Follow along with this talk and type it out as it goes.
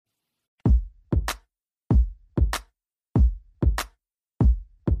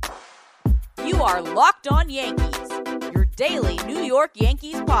are Locked On Yankees, your daily New York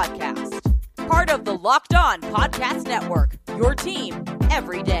Yankees podcast. Part of the Locked On Podcast Network, your team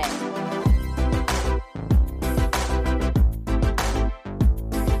every day.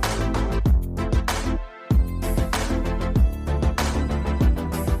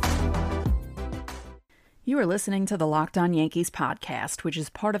 You are listening to the Locked On Yankees podcast, which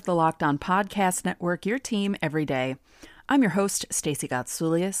is part of the Locked On Podcast Network, your team every day. I'm your host, Stacey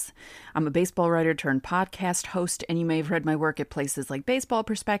Gotsoulias. I'm a baseball writer turned podcast host, and you may have read my work at places like Baseball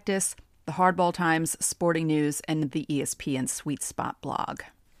Prospectus, the Hardball Times, Sporting News, and the ESPN Sweet Spot blog.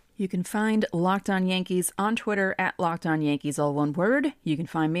 You can find Locked On Yankees on Twitter at Locked On Yankees, all one word. You can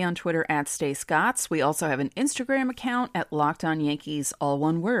find me on Twitter at StayScots. We also have an Instagram account at Locked On Yankees, all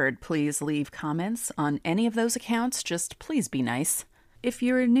one word. Please leave comments on any of those accounts. Just please be nice. If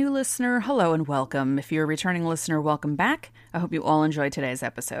you're a new listener, hello and welcome. If you're a returning listener, welcome back. I hope you all enjoyed today's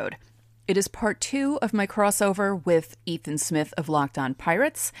episode. It is part 2 of my crossover with Ethan Smith of Locked On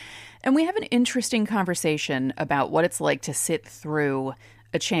Pirates, and we have an interesting conversation about what it's like to sit through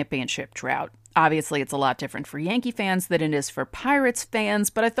a championship drought. Obviously, it's a lot different for Yankee fans than it is for Pirates fans,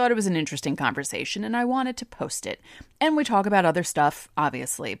 but I thought it was an interesting conversation, and I wanted to post it. And we talk about other stuff,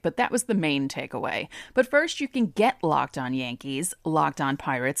 obviously, but that was the main takeaway. But first, you can get Locked On Yankees, Locked On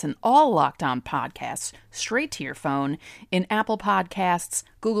Pirates, and all Locked On podcasts straight to your phone in Apple Podcasts,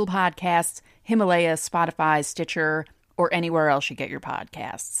 Google Podcasts, Himalaya, Spotify, Stitcher, or anywhere else you get your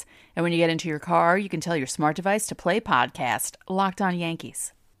podcasts. And when you get into your car, you can tell your smart device to play podcast Locked On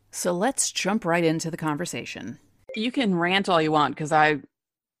Yankees. So let's jump right into the conversation. You can rant all you want, because I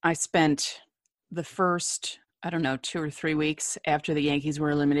spent the first, 2 or 3 weeks after the Yankees were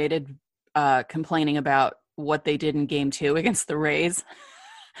eliminated complaining about what they did in Game 2 against the Rays.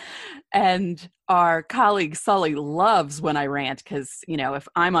 And our colleague Sully loves when I rant, because, if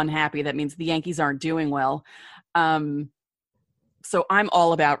I'm unhappy, that means the Yankees aren't doing well. So I'm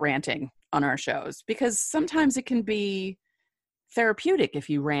all about ranting on our shows, because sometimes it can be therapeutic if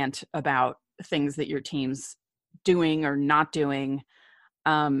you rant about things that your team's doing or not doing.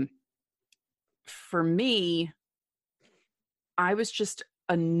 For me, I was just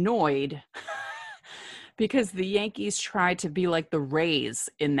annoyed because the Yankees tried to be like the Rays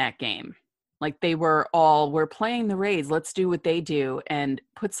in that game. Like they were all, we're playing the Rays, let's do what they do, and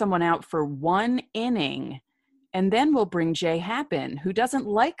put someone out for 1 inning. And then we'll bring Jay Happ in, who doesn't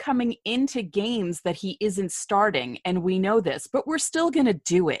like coming into games that he isn't starting. And we know this, but we're still going to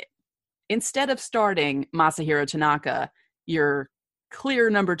do it. Instead of starting Masahiro Tanaka, your clear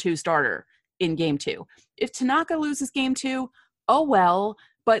number 2 starter in Game 2. If Tanaka loses Game 2, oh well,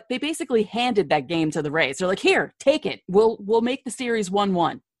 but they basically handed that game to the Rays. They're like, here, take it. We'll make the series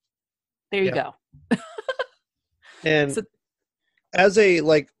 1-1. There you go. And so, as a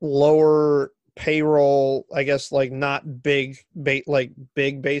lower payroll, I guess, not big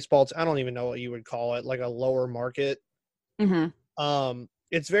baseball, I don't even know what you would call it, like a lower market. Mm-hmm.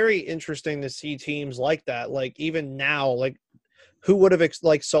 It's very interesting to see teams like that. Like even now, who would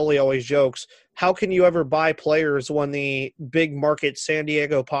have Sully always jokes, how can you ever buy players when the big market San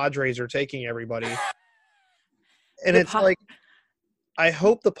Diego Padres are taking everybody? And it's I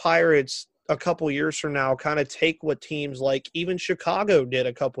hope the Pirates a couple years from now kind of take what teams like even Chicago did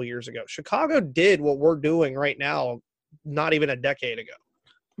a couple years ago. Chicago did what we're doing right now not even a decade ago.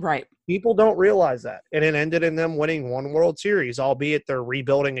 Right. People don't realize that. And it ended in them winning 1 World Series, albeit they're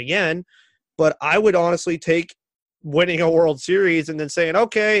rebuilding again. But I would honestly take winning a World Series and then saying,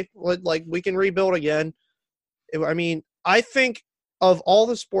 okay, we can rebuild again. I mean, I think of all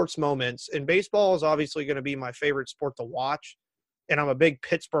the sports moments, and baseball is obviously going to be my favorite sport to watch, and I'm a big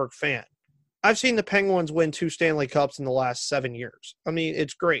Pittsburgh fan. I've seen the Penguins win 2 Stanley Cups in the last 7 years. I mean,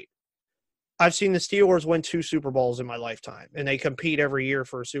 it's great. I've seen the Steelers win 2 Super Bowls in my lifetime, and they compete every year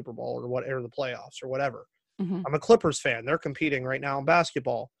for a Super Bowl or whatever, the playoffs or whatever. Mm-hmm. I'm a Clippers fan. They're competing right now in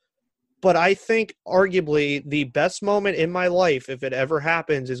basketball. But I think arguably the best moment in my life, if it ever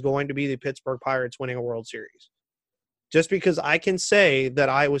happens, is going to be the Pittsburgh Pirates winning a World Series. Just because I can say that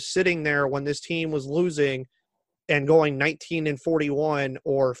I was sitting there when this team was losing and going 19-41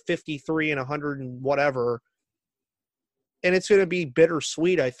 or 53-100 and whatever. And it's going to be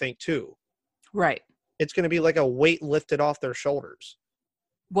bittersweet, I think, too. Right. It's going to be like a weight lifted off their shoulders.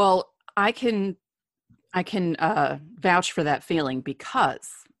 Well, I can vouch for that feeling because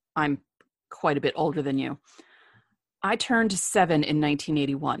I'm quite a bit older than you. I turned 7 in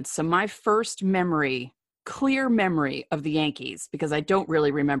 1981. So my first clear memory of the Yankees, because I don't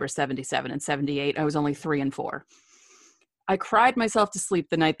really remember 77 and 78. I was only 3 and 4. I cried myself to sleep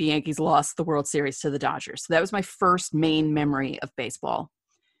the night the Yankees lost the World Series to the Dodgers. So that was my first main memory of baseball.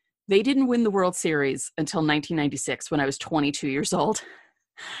 They didn't win the World Series until 1996 when I was 22 years old.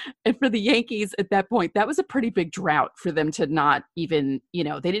 And for the Yankees at that point, that was a pretty big drought for them to not even, they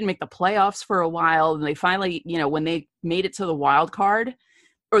didn't make the playoffs for a while. And they finally, when they made it to the wild card,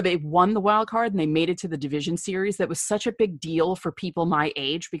 or they won the wild card and they made it to the division series, that was such a big deal for people my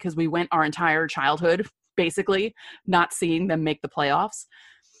age because we went our entire childhood basically not seeing them make the playoffs.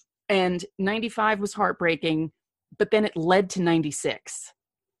 And 95 was heartbreaking, but then it led to 96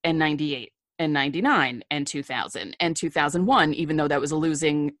 and 98 and 99 and 2000 and 2001. Even though that was a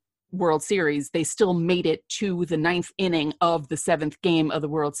losing World Series, they still made it to the 9th inning of the 7th game of the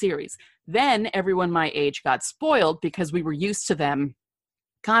World Series. Then everyone my age got spoiled because we were used to them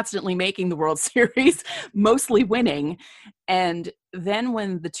constantly making the World Series, mostly winning. And then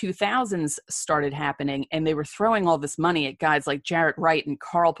when the 2000s started happening and they were throwing all this money at guys like Jarrett Wright and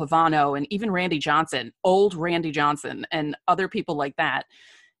Carl Pavano and even Randy Johnson, old Randy Johnson, and other people like that,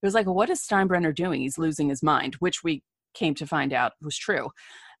 it was like, well, what is Steinbrenner doing? He's losing his mind, which we came to find out was true.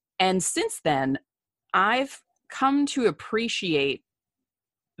 And since then, I've come to appreciate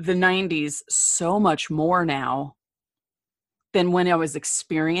the 90s so much more now than when I was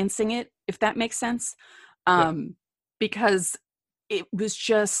experiencing it, if that makes sense. Because it was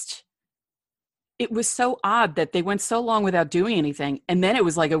so odd that they went so long without doing anything. And then it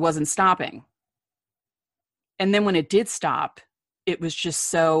was like it wasn't stopping. And then when it did stop, it was just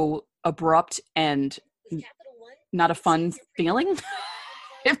so abrupt and not a fun feeling,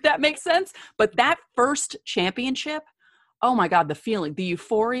 if that makes sense. But that first championship, oh my God, the feeling, the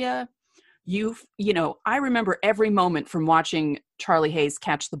euphoria. I remember every moment from watching Charlie Hayes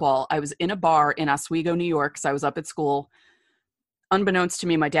catch the ball. I was in a bar in Oswego, New York, because I was up at school. Unbeknownst to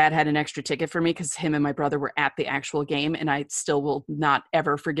me, my dad had an extra ticket for me because him and my brother were at the actual game, and I still will not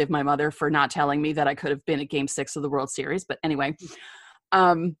ever forgive my mother for not telling me that I could have been at Game 6 of the World Series. But anyway,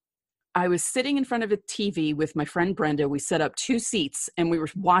 I was sitting in front of a TV with my friend Brenda. We set up 2 seats and we were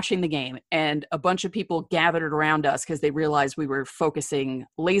watching the game, and a bunch of people gathered around us because they realized we were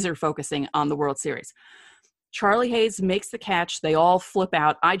laser focusing on the World Series. Charlie Hayes makes the catch. They all flip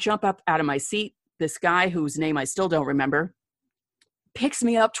out. I jump up out of my seat. This guy whose name I still don't remember picks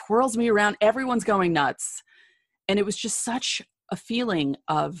me up, twirls me around. Everyone's going nuts. And it was just such a feeling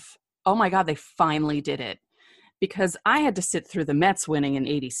of, oh my God, they finally did it. Because I had to sit through the Mets winning in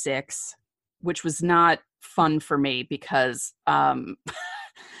 86, which was not fun for me because my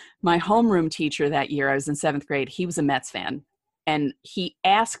homeroom teacher that year, I was in 7th grade, he was a Mets fan. And he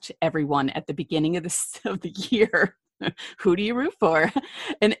asked everyone at the beginning of the year, who do you root for?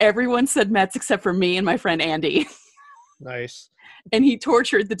 And everyone said Mets except for me and my friend Andy. Nice. And he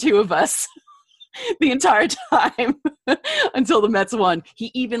tortured the 2 of us the entire time until the Mets won.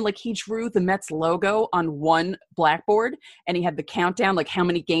 He drew the Mets logo on one blackboard, and he had the countdown, like how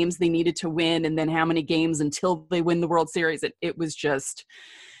many games they needed to win and then how many games until they win the World Series. It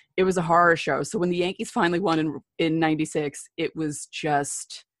was a horror show. So when the Yankees finally won in 96, it was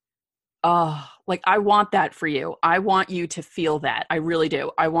just, I want that for you. I want you to feel that. I really do.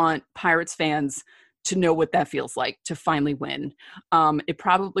 I want Pirates fans to know what that feels like to finally win. It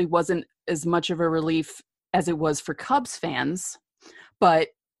probably wasn't as much of a relief as it was for Cubs fans, but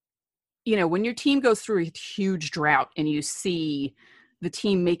when your team goes through a huge drought and you see the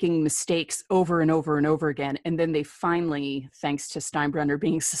team making mistakes over and over and over again, and then they finally, thanks to Steinbrenner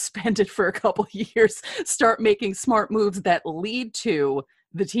being suspended for a couple of years, start making smart moves that lead to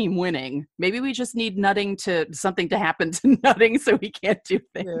the team winning. Maybe we just need something to happen to Nutting so he can't do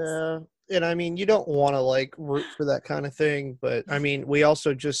things. Yeah. And I mean, you don't want to root for that kind of thing, but I mean, we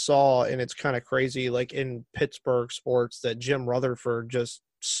also just saw, and it's kind of crazy, in Pittsburgh sports, that Jim Rutherford just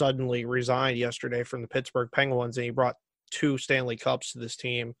suddenly resigned yesterday from the Pittsburgh Penguins, and he brought 2 Stanley Cups to this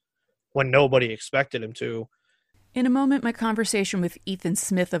team when nobody expected him to. In a moment, my conversation with Ethan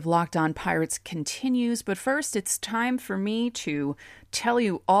Smith of Locked On Pirates continues, but first it's time for me to tell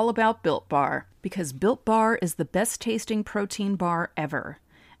you all about Built Bar, because Built Bar is the best tasting protein bar ever.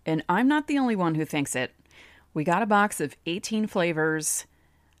 And I'm not the only one who thinks it. We got a box of 18 flavors.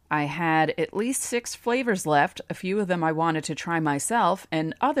 I had at least 6 flavors left. A few of them I wanted to try myself,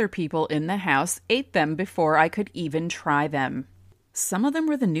 and other people in the house ate them before I could even try them. Some of them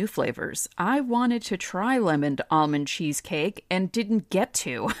were the new flavors. I wanted to try lemon almond cheesecake and didn't get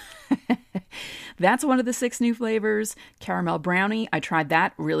to. That's one of the 6 new flavors. Caramel brownie, I tried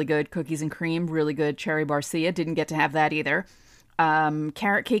that. Really good. Cookies and cream, really good. Cherry barcia, didn't get to have that either.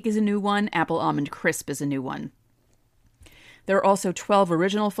 Carrot cake is a new one. Apple almond crisp is a new one. There are also 12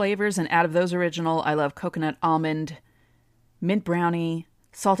 original flavors, and out of those original, I love coconut almond, mint brownie,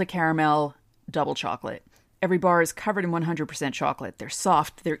 salted caramel, double chocolate. Every bar is covered in 100% chocolate. They're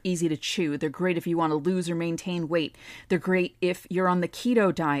soft, they're easy to chew, they're great if you want to lose or maintain weight. They're great if you're on the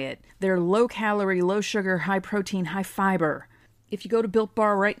keto diet. They're low calorie, low sugar, high protein, high fiber. If you go to Built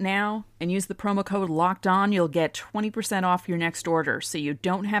Bar right now and use the promo code Locked On, you'll get 20% off your next order. So you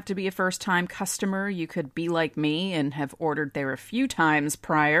don't have to be a first-time customer. You could be like me and have ordered there a few times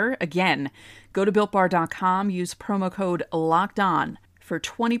prior. Again, go to BuiltBar.com, use promo code Locked On for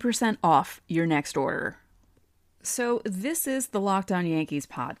 20% off your next order. So this is the Locked On Yankees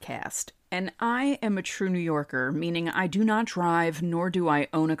podcast, and I am a true New Yorker, meaning I do not drive nor do I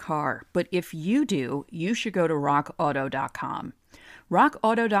own a car. But if you do, you should go to rockauto.com.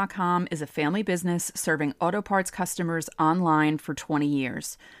 RockAuto.com is a family business serving auto parts customers online for 20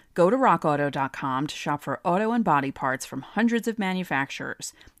 years. Go to RockAuto.com to shop for auto and body parts from hundreds of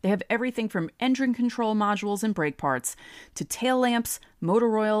manufacturers. They have everything from engine control modules and brake parts to tail lamps,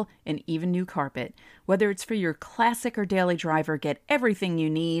 motor oil, and even new carpet. Whether it's for your classic or daily driver, get everything you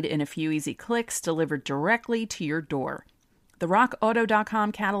need in a few easy clicks delivered directly to your door. The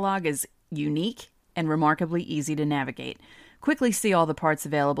RockAuto.com catalog is unique and remarkably easy to navigate. Quickly see all the parts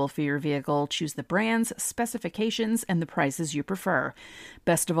available for your vehicle, choose the brands, specifications, and the prices you prefer.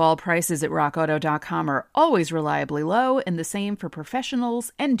 Best of all, prices at rockauto.com are always reliably low, and the same for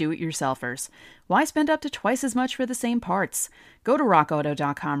professionals and do-it-yourselfers. Why spend up to twice as much for the same parts? Go to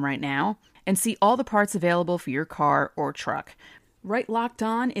rockauto.com right now and see all the parts available for your car or truck. Write Locked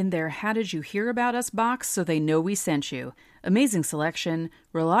On in their How Did You Hear About Us box so they know we sent you. Amazing selection,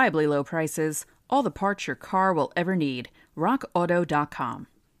 reliably low prices, all the parts your car will ever need. RockAuto.com.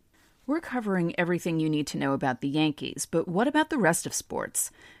 We're covering everything you need to know about the Yankees, but what about the rest of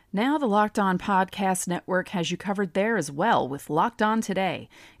sports? Now the Locked On Podcast Network has you covered there as well with Locked On Today.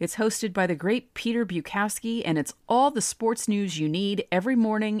 It's hosted by the great Peter Bukowski, and it's all the sports news you need every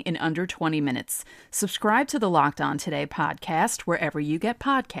morning in under 20 minutes. Subscribe to the Locked On Today podcast wherever you get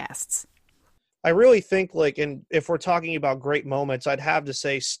podcasts. I really think, and if we're talking about great moments, I'd have to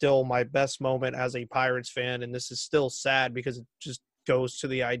say still my best moment as a Pirates fan, and this is still sad because it just goes to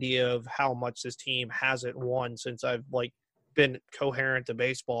the idea of how much this team hasn't won since I've, been coherent to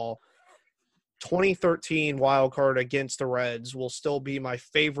baseball. 2013 wild card against the Reds will still be my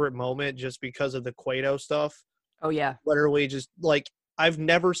favorite moment just because of the Cueto stuff. Oh, yeah. Literally just, I've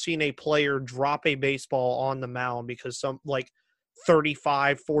never seen a player drop a baseball on the mound because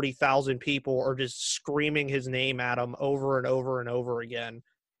 40,000 people are just screaming his name at him over and over and over again.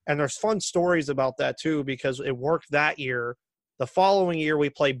 And there's fun stories about that too, because it worked that year. The following year we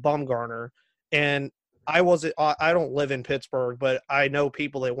played Bumgarner, and I don't live in Pittsburgh, but I know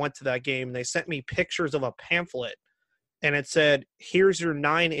people that went to that game, and they sent me pictures of a pamphlet, and it said, "Here's your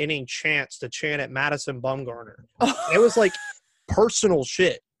 9-inning chance to chant at Madison Bumgarner." It was personal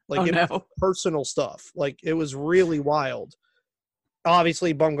shit. Personal stuff. It was really wild.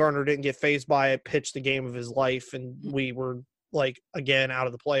 Obviously, Bumgarner didn't get fazed by it, pitched the game of his life, and we were, again, out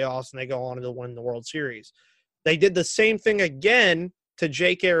of the playoffs, and they go on to win the World Series. They did the same thing again to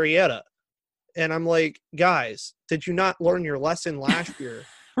Jake Arrieta. And I'm like, guys, did you not learn your lesson last year?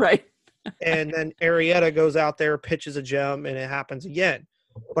 Right. And then Arrieta goes out there, pitches a gem, and it happens again.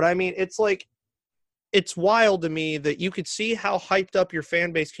 But, I mean, it's wild to me that you could see how hyped up your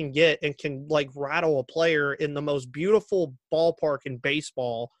fan base can get and can rattle a player in the most beautiful ballpark in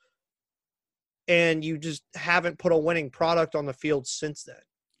baseball, and you just haven't put a winning product on the field since then.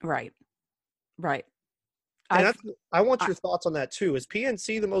 Right. And I want your thoughts on that too. Is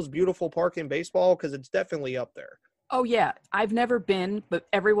PNC the most beautiful park in baseball? Because it's definitely up there. Oh, yeah. I've never been, but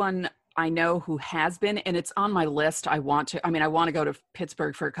everyone I know who has been, and it's on my list. I want to go to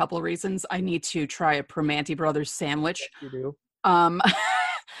Pittsburgh for a couple of reasons. I need to try a Primanti Brothers sandwich. Yes, you do.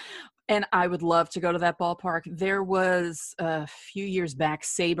 And I would love to go to that ballpark. There was a few years back,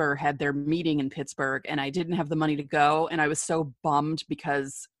 Sabre had their meeting in Pittsburgh, and I didn't have the money to go. And I was so bummed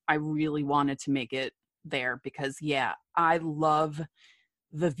because I really wanted to make it there because, yeah, I love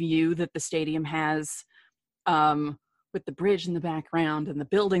the view that the stadium has. With the bridge in the background and the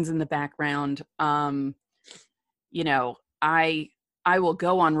buildings in the background, I will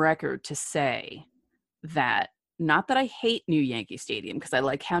go on record to say that, not that I hate New Yankee Stadium, because I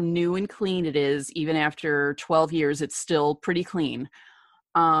like how new and clean it is. Even after 12 years, it's still pretty clean.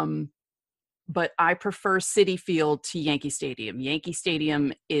 But I prefer Citi Field to Yankee Stadium. Yankee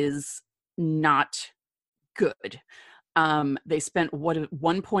Stadium is not good. They spent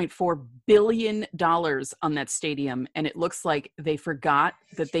 $1.4 billion on that stadium, and it looks like they forgot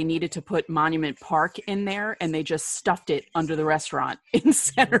that they needed to put Monument Park in there, and they just stuffed it under the restaurant in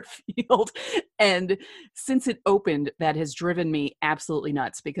center field. And since it opened, that has driven me absolutely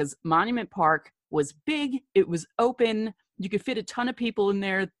nuts, because Monument Park was big. It was open. You could fit a ton of people in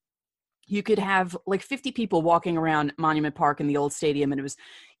there. You could have like 50 people walking around Monument Park in the old stadium. And it was,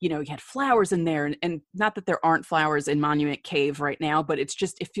 you had flowers in there. And not that there aren't flowers in Monument Cave right now, but it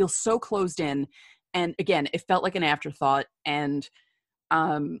feels so closed in. And again, it felt like an afterthought. And,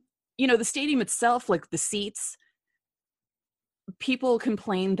 the stadium itself, like the seats, people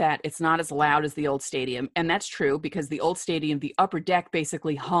complain that it's not as loud as the old stadium. And that's true, because the old stadium, the upper deck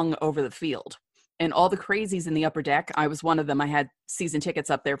basically hung over the field. And all the crazies in the upper deck, I was one of them. I had season tickets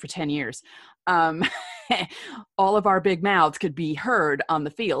up there for 10 years. All of our big mouths could be heard on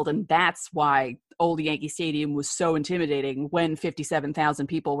the field. And that's why old Yankee Stadium was so intimidating when 57,000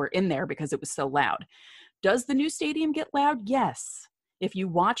 people were in there, because it was so loud. Does the new stadium get loud? Yes. If you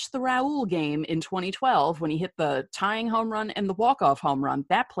watch the Raul game in 2012, when he hit the tying home run and the walk-off home run,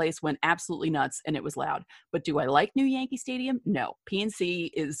 that place went absolutely nuts and it was loud. But do I like new Yankee Stadium? No.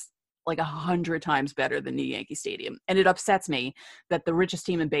 PNC is like 100 times better than new Yankee Stadium. And it upsets me that the richest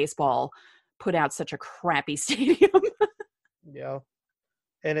team in baseball put out such a crappy stadium. Yeah.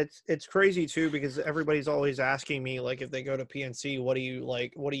 And it's crazy too, because everybody's always asking me, like, if they go to PNC, what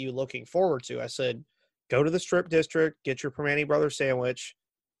are you looking forward to? I said, go to the Strip District, get your Primanti Brothers sandwich,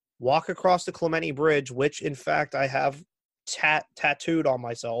 walk across the Clementi Bridge, which in fact I have tattooed on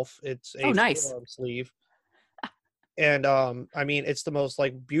myself. It's a nice forearm sleeve. And it's the most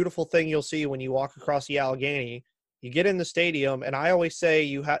like beautiful thing you'll see when you walk across the Allegheny. You get in the stadium, and I always say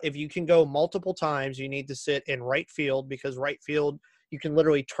if you can go multiple times, you need to sit in right field, because right field you can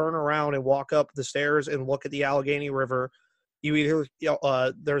literally turn around and walk up the stairs and look at the Allegheny River. You either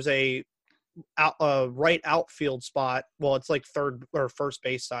there's a right outfield spot. Well, it's like third or first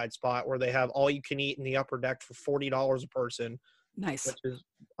base side spot where they have all you can eat in the upper deck for $40 a person. Nice. Which is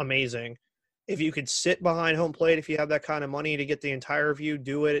amazing. If you could sit behind home plate, if you have that kind of money to get the entire view,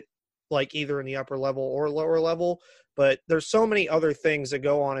 do it, like either in the upper level or lower level. But there's so many other things that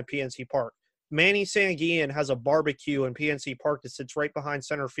go on at PNC Park. Manny Sanguillen has a barbecue in PNC Park that sits right behind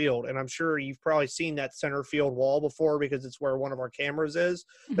center field. And I'm sure you've probably seen that center field wall before, because it's where one of our cameras is.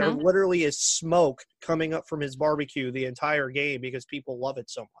 Mm-hmm. There literally is smoke coming up from his barbecue the entire game because people love it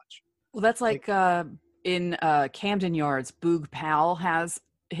so much. Well, that's like in Camden Yards, Boog Powell has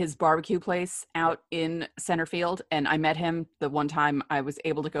his barbecue place out in center field. And I met him the one time I was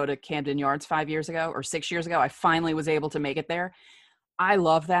able to go to Camden Yards 5 years ago or 6 years ago. I finally was able to make it there. I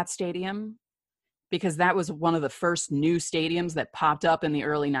love that stadium, because that was one of the first new stadiums that popped up in the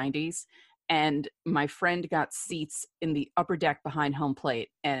early 90s. And my friend got seats in the upper deck behind home plate,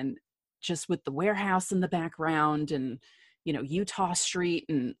 and just with the warehouse in the background and, Utah Street.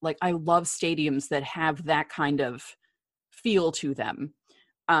 And like, I love stadiums that have that kind of feel to them.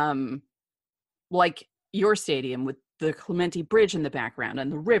 Like your stadium with the Clementi Bridge in the background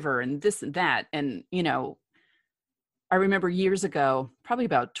and the river and this and that. And, I remember years ago, probably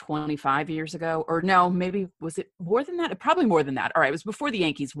about 25 years ago, or no, maybe was it more than that? Probably more than that. All right. It was before the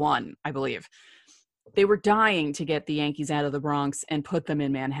Yankees won, I believe. They were dying to get the Yankees out of the Bronx and put them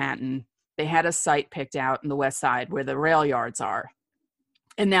in Manhattan. They had a site picked out in the West Side where the rail yards are.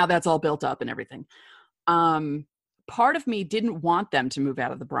 And now that's all built up and everything. Part of me didn't want them to move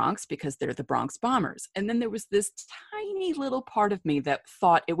out of the Bronx because they're the Bronx Bombers. And then there was this tiny little part of me that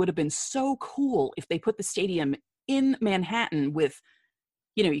thought it would have been so cool if they put the stadium in Manhattan with,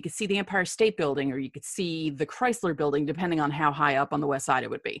 you could see the Empire State Building, or you could see the Chrysler Building, depending on how high up on the West Side it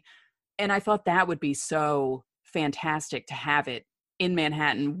would be. And I thought that would be so fantastic to have it in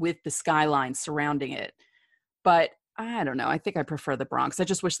Manhattan with the skyline surrounding it. But I don't know. I think I prefer the Bronx. I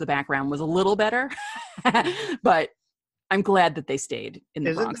just wish the background was a little better. But I'm glad that they stayed in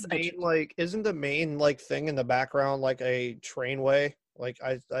the Bronx. Isn't the main thing in the background like a trainway? Like,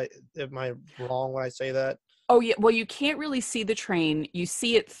 am I wrong when I say that? Oh, yeah. Well, you can't really see the train. You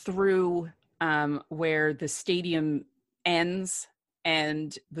see it through where the stadium ends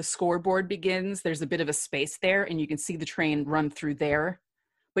and the scoreboard begins. There's a bit of a space there, and you can see the train run through there,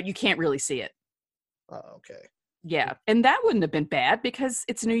 but you can't really see it. Oh, okay. Yeah. And that wouldn't have been bad, because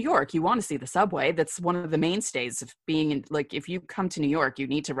it's New York. You want to see the subway. That's one of the mainstays of being in, like, if you come to New York, you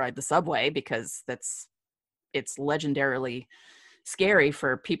need to ride the subway, because it's legendarily scary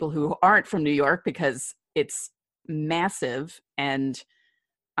for people who aren't from New York, because it's massive. And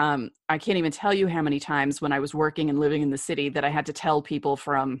I can't even tell you how many times when I was working and living in the city that I had to tell people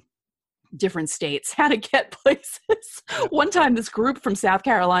from different states how to get places. One time this group from South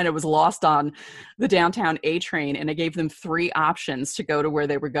Carolina was lost on the downtown A train, and I gave them 3 options to go to where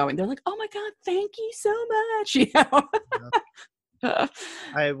they were going. They're like, "Oh my God, thank you so much." Yeah.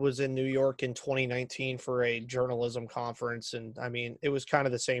 I was in New York in 2019 for a journalism conference, and it was kind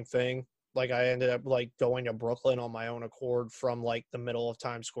of the same thing. Like I ended up like going to Brooklyn on my own accord from like the middle of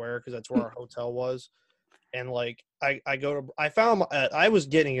Times Square because that's where our hotel was. And like I was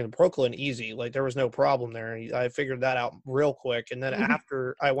getting in Brooklyn easy. Like there was no problem there. I figured that out real quick. And then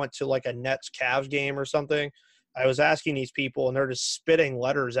after I went to like a Nets Cavs game or something, I was asking these people and they're just spitting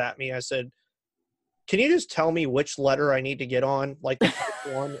letters at me. I said, can you just tell me which letter I need to get on, like the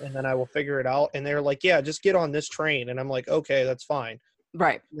first one, and then I will figure it out? And they're like, yeah, just get on this train. And I'm like, okay, that's fine.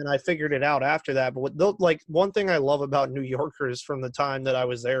 Right. And I figured it out after that. But like one thing I love about New Yorkers from the time that I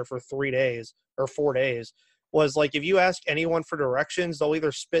was there for 3 days or 4 days was like if you ask anyone for directions, they'll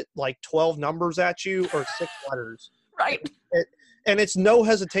either spit like 12 numbers at you or 6 letters. Right. And it's no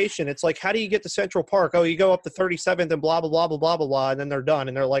hesitation. It's like, how do you get to Central Park? Oh, you go up to 37th and blah, blah, blah, blah, blah, blah, blah, and then they're done.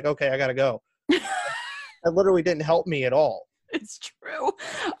 And they're like, okay, I got to go. That literally didn't help me at all. It's true.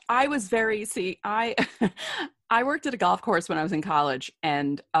 I worked at a golf course when I was in college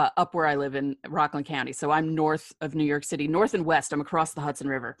and up where I live in Rockland County. So I'm north of New York City, north and west. I'm across the Hudson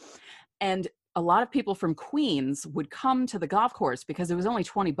River. And a lot of people from Queens would come to the golf course because it was only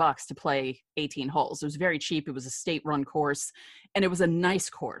 $20 to play 18 holes. It was very cheap. It was a state-run course, and it was a nice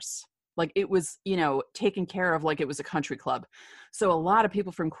course. Like it was, taken care of like it was a country club. So a lot of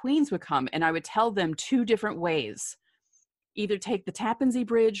people from Queens would come, and I would tell them 2 different ways. Either take the Tappan Zee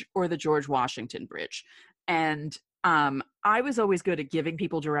Bridge or the George Washington Bridge. And I was always good at giving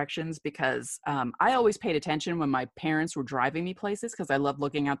people directions because I always paid attention when my parents were driving me places because I loved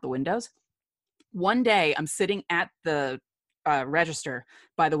looking out the windows. One day I'm sitting at the register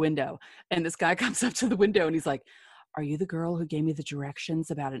by the window, and this guy comes up to the window and he's like, "Are you the girl who gave me the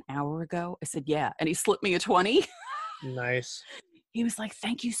directions about an hour ago?" I said, "Yeah." And he slipped me a 20. Nice. He was like,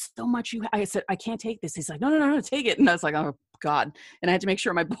 "Thank you so much." I said, "I can't take this." He's like, no, take it. And I was like, "Oh God." And I had to make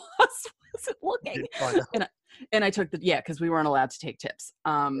sure my boss wasn't looking. And I took because we weren't allowed to take tips.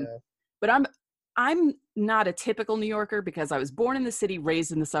 But I'm not a typical New Yorker because I was born in the city,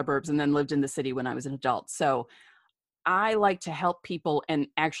 raised in the suburbs, and then lived in the city when I was an adult. So I like to help people and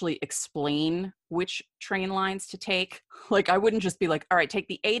actually explain which train lines to take. Like I wouldn't just be like, all right, take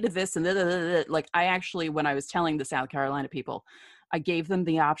the A to this and like I actually, when I was telling the South Carolina people, I gave them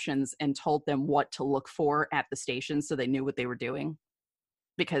the options and told them what to look for at the station so they knew what they were doing.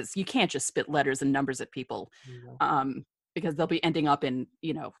 Because you can't just spit letters and numbers at people because they'll be ending up in,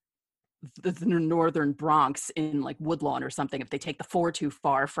 the northern Bronx in like Woodlawn or something if they take the 4 too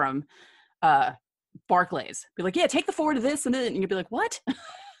far from Barclays. Be like, yeah, take the 4 to this and then, and you'd be like, what?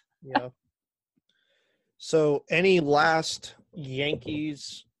 Yeah. So any last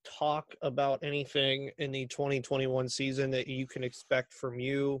Yankees talk about anything in the 2021 season that you can expect from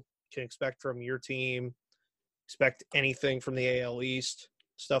your team, expect anything from the AL East,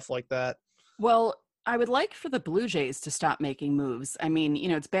 stuff like that? Well, I would like for the Blue Jays to stop making moves. I mean,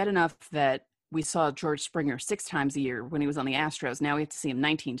 it's bad enough that we saw George Springer 6 times a year when he was on the Astros. Now we have to see him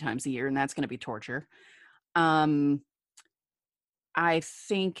 19 times a year, and that's going to be torture. I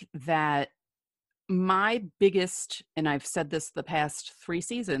think that my biggest, and I've said this the past 3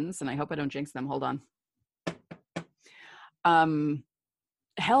 seasons, and I hope I don't jinx them. Hold on.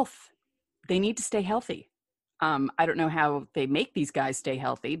 Health. They need to stay healthy. I don't know how they make these guys stay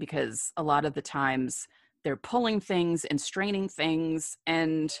healthy because a lot of the times they're pulling things and straining things.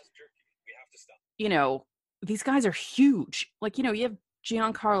 And, these guys are huge. Like, you have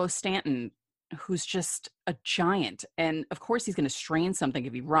Giancarlo Stanton, who's just a giant. And of course he's going to strain something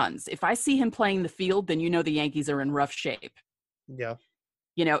if he runs. If I see him playing the field, then the Yankees are in rough shape. Yeah.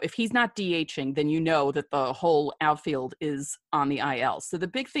 If he's not DHing, then that the whole outfield is on the IL. So the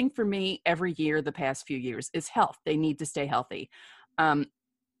big thing for me every year, the past few years, is health. They need to stay healthy. I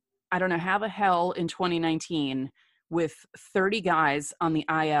don't know how the hell in 2019, with 30 guys on the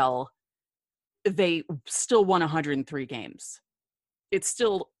IL, they still won 103 games. It's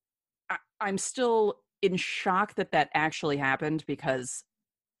still, I'm still in shock that actually happened because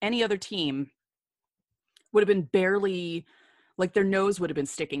any other team would have been barely... like their nose would have been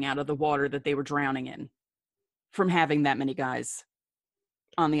sticking out of the water that they were drowning in from having that many guys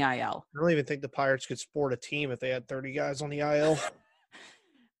on the IL. I don't even think the Pirates could sport a team if they had 30 guys on the IL.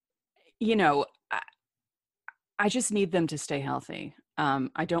 I just need them to stay healthy.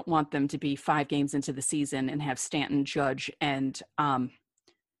 I don't want them to be 5 games into the season and have Stanton, Judge, and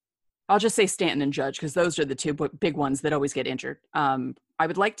I'll just say Stanton and Judge because those are the 2 big ones that always get injured. I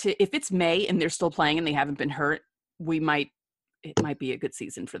would like to, if it's May and they're still playing and they haven't been hurt, it might be a good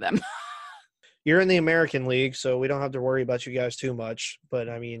season for them. You're in the American League, so we don't have to worry about you guys too much. But,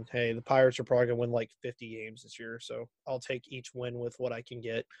 I mean, hey, the Pirates are probably going to win like 50 games this year, so I'll take each win with what I can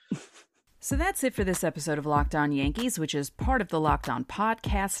get. So that's it for this episode of Locked On Yankees, which is part of the Locked On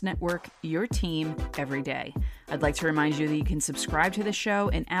Podcast Network, your team every day. I'd like to remind you that you can subscribe to the show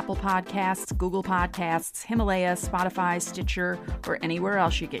in Apple Podcasts, Google Podcasts, Himalaya, Spotify, Stitcher, or anywhere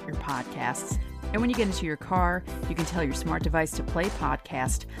else you get your podcasts. And when you get into your car, you can tell your smart device to play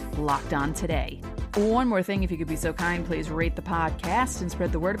podcast Locked On Today. One more thing, if you could be so kind, please rate the podcast and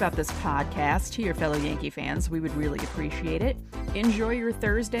spread the word about this podcast to your fellow Yankee fans. We would really appreciate it. Enjoy your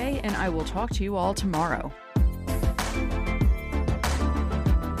Thursday, and I will talk to you all tomorrow.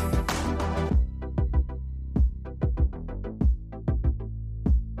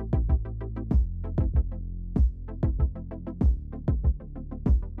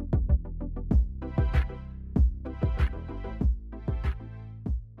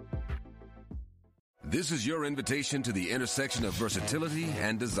 This is your invitation to the intersection of versatility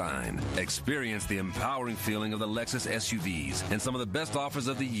and design. Experience the empowering feeling of the Lexus SUVs and some of the best offers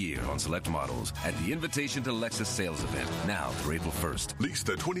of the year on select models at the Invitation to Lexus sales event, now through April 1st. Lease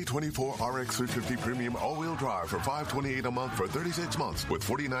the 2024 RX 350 Premium all-wheel drive for $528 a month for 36 months with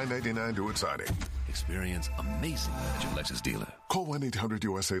 $49.99 due at signing. Experience amazing at your Lexus dealer. Call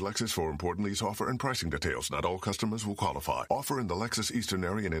 1-800-USA-LEXUS for important lease offer and pricing details. Not all customers will qualify. Offer in the Lexus Eastern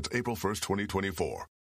area and it's April 1st, 2024.